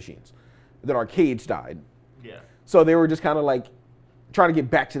arcade machines. Then arcades died. Yeah. So they were just kind of like trying to get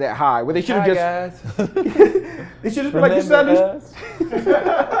back to that high where they should have just... they should have been like, this is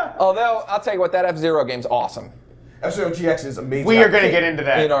Although, I'll tell you what, that F-Zero game's awesome. F-Zero GX is amazing. We are going to get into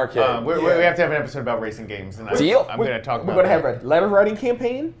that. In arcade. We have to have an episode about racing games. And Deal. I'm going to talk about We're going to have a letter writing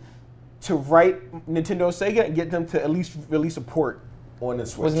campaign to write Nintendo and Sega and get them to at least release a port on the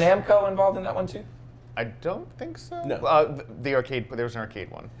Switch. Was Namco involved in that one too? I don't think so. No. The arcade, there was an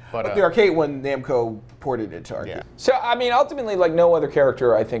arcade one. But the arcade one, Namco ported it to arcade. Yeah. So, ultimately, like no other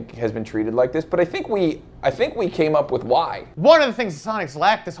character, I think, has been treated like this. But I think we came up with why. One of the things Sonic's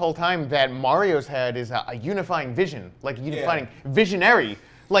lacked this whole time that Mario's had is a unifying vision, like a unifying visionary.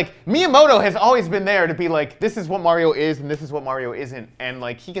 Like, Miyamoto has always been there to be like, this is what Mario is and this is what Mario isn't. And,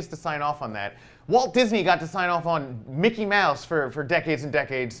 like, he gets to sign off on that. Walt Disney got to sign off on Mickey Mouse for decades and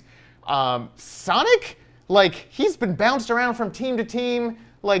decades. Sonic, like, he's been bounced around from team to team.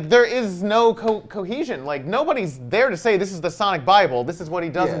 Like, there is no cohesion. Like, nobody's there to say this is the Sonic Bible. This is what he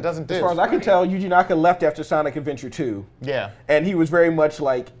does and doesn't do. As far as I can tell, Yuji Naka left after Sonic Adventure 2. Yeah. And he was very much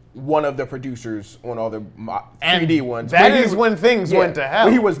like one of the producers on all the 3D ones. That is when things went to hell.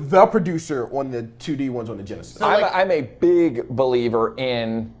 He was the producer on the 2D ones on the Genesis. So I'm a big believer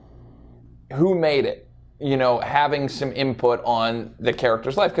in who made it, having some input on the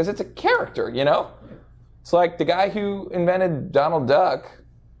character's life, because it's a character, It's like the guy who invented Donald Duck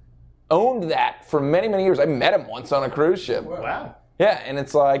owned that for many, many years. I met him once on a cruise ship. Wow. Yeah, and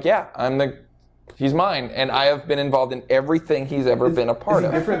it's like, he's mine, and I have been involved in everything he's ever been a part Is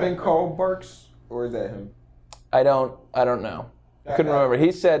of. he different than Carl Barks, or is that him? I don't know. I couldn't remember.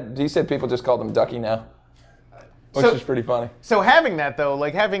 He said people just called him Ducky now, which is pretty funny. So having that though,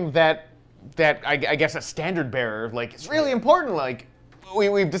 like having that I guess a standard bearer, like it's really important. Like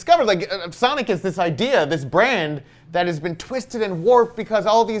we've discovered like Sonic is this idea, this brand that has been twisted and warped because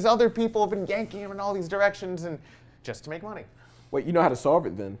all these other people have been yanking him in all these directions and just to make money. Wait, you know how to solve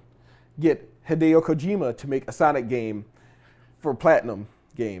it then? Get Hideo Kojima to make a Sonic game for Platinum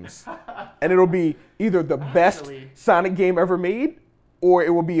Games. And it'll be either the best Sonic game ever made, or it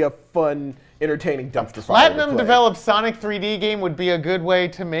will be a fun, entertaining dumpster fire. Platinum developed Sonic 3D game would be a good way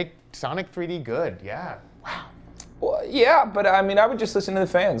to make Sonic 3D good. Yeah. Wow. Well, yeah, but I mean, I would just listen to the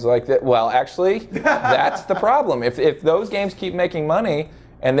fans like that. Well, actually, that's the problem. If those games keep making money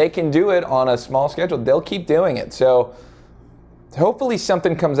and they can do it on a small schedule, they'll keep doing it. So hopefully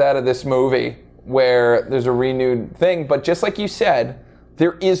something comes out of this movie where there's a renewed thing. But just like you said,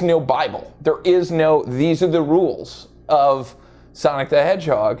 there is no Bible. There is no, these are the rules of Sonic the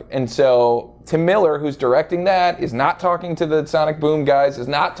Hedgehog. And so Tim Miller, who's directing that, is not talking to the Sonic Boom guys, is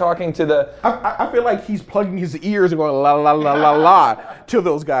not talking to the... I feel like he's plugging his ears and going la la la la la to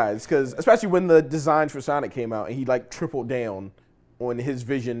those guys. Because especially when the designs for Sonic came out and he like tripled down on his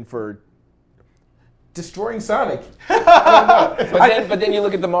vision for destroying Sonic. But then you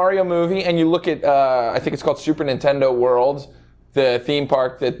look at the Mario movie and you look at, I think it's called Super Nintendo World, the theme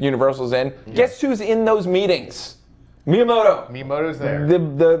park that Universal's in. Yeah. Guess who's in those meetings? Miyamoto. Miyamoto's there.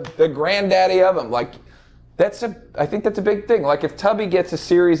 The granddaddy of them. Like, I think that's a big thing. Like, if Tubby gets a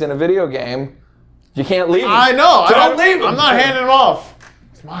series in a video game, you can't leave him. I know. Don't leave him. I'm not handing him off.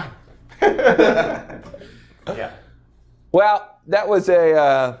 It's mine. Yeah. Well, that was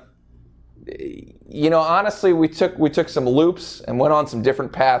honestly, we took some loops and went on some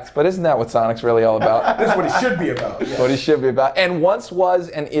different paths, but isn't that what Sonic's really all about? That's what it should be about. Yeah. What it should be about. And once was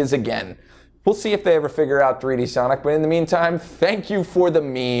and is again. We'll see if they ever figure out 3D Sonic, but in the meantime, thank you for the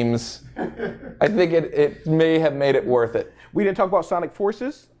memes. I think it may have made it worth it. We didn't talk about Sonic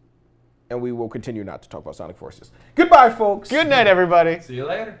Forces, and we will continue not to talk about Sonic Forces. Goodbye, folks. Good night, everybody. See you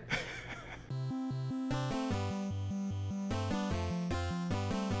later.